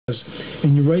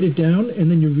and you write it down and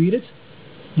then you read it,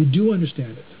 you do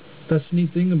understand it. That's the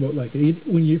neat thing about like it.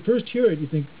 When you first hear it, you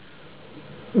think,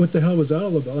 what the hell was that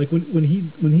all about? Like when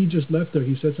he just left there,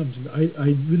 he said something.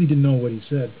 I really didn't know what he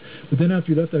said. But then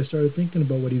after he left, I started thinking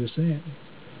about what he was saying.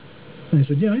 And I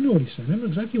said, yeah, I know what he's saying. I know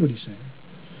exactly what he's saying.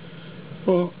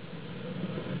 Well,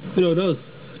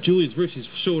 Julius Richie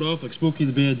showed off like Smokey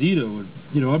the Bandito. And,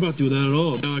 I'm not doing that at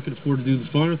all. Now I can afford to do the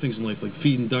finer things in life, like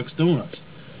feeding ducks donuts.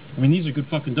 I mean, these are good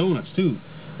fucking donuts, too.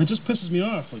 It just pisses me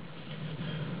off. Like,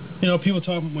 people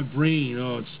talk about my brain,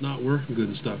 it's not working good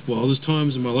and stuff. Well, there's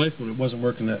times in my life when it wasn't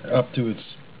working up to its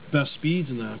best speeds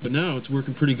and that, but now it's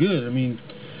working pretty good. I mean,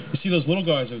 you see those little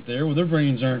guys out there, well, their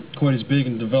brains aren't quite as big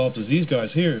and developed as these guys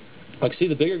here. Like, see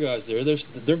the bigger guys there,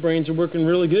 their brains are working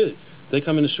really good. They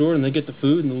come in the shore and they get the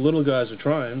food, and the little guys are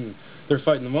trying, and they're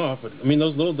fighting them off. But, I mean,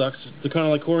 those little ducks, they're kind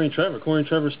of like Corey and Trevor. Corey and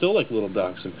Trevor are still like little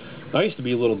ducks. And I used to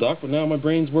be a little duck, but now my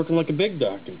brain's working like a big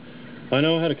duck. And I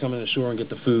know how to come in the shore and get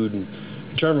the food, and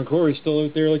Trevor and Corey still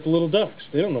out there like the little ducks.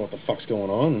 They don't know what the fuck's going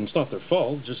on, and it's not their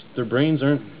fault. Just their brains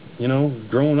aren't,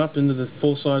 growing up into the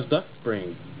full-size duck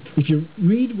brain. If you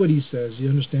read what he says, you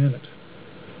understand it.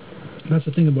 That's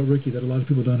the thing about Ricky that a lot of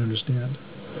people don't understand.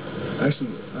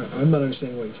 Actually, I'm not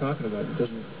understanding what you're talking about. It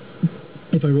doesn't...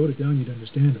 If I wrote it down, you'd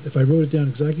understand it. If I wrote it down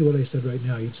exactly what I said right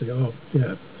now, you'd say, oh,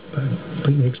 yeah, it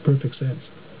makes perfect sense.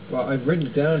 Well, I've written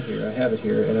it down here. I have it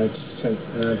here, and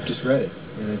I've just read it,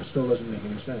 and it still doesn't make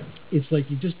any sense. It's like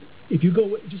if you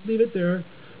go, just leave it there,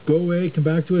 go away, come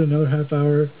back to it another half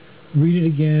hour, read it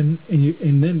again,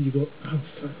 and then you go, oh,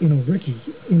 Ricky,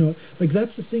 like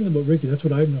that's the thing about Ricky. That's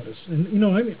what I've noticed, and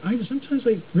I sometimes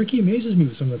Ricky amazes me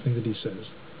with some of the things that he says,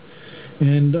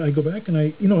 and I go back and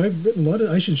I've written a lot of.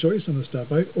 I should show you some of the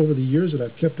stuff over the years that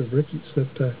I've kept of Ricky's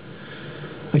that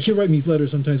he'll write me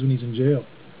letters sometimes when he's in jail.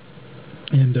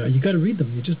 And you got to read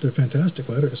them. They're fantastic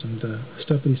letters and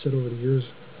stuff that he said over the years.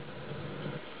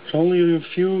 There's only a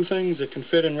few things that can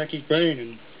fit in Ricky's brain,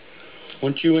 and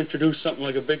once you introduce something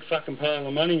like a big fucking pile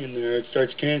of money in there, it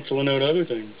starts canceling out other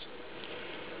things.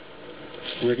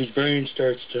 Ricky's brain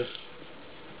starts to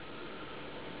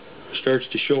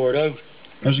short out.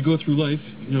 As you go through life,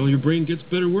 your brain gets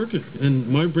better working, and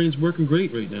my brain's working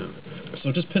great right now. So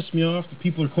it just pissed me off that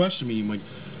people are questioning me.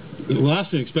 The last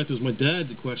thing I expected was my dad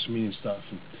to question me and stuff.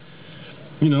 And,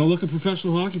 look at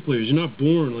professional hockey players. You're not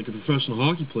born like a professional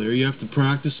hockey player. You have to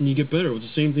practice and you get better. It's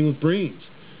the same thing with brains.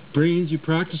 Brains, you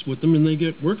practice with them and they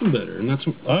get working better. And that's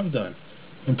what I've done.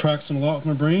 I'm practicing a lot with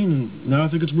my brain, and now I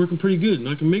think it's working pretty good. And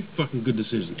I can make fucking good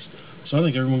decisions. So I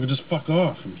think everyone can just fuck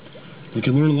off. And they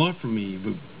can learn a lot from me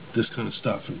about this kind of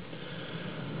stuff. And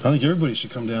I think everybody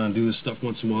should come down and do this stuff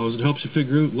once in a while, because it helps you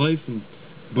figure out life and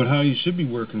about how you should be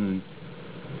working and